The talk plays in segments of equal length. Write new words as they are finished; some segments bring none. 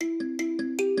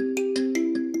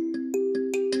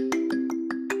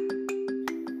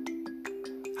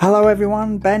Hello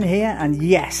everyone, Ben here, and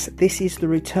yes, this is the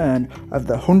return of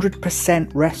the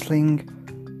 100% Wrestling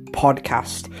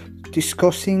podcast,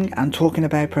 discussing and talking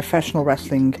about professional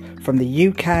wrestling from the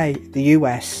UK, the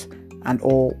US, and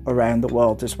all around the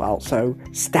world as well. So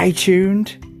stay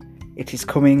tuned, it is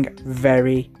coming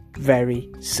very,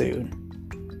 very soon.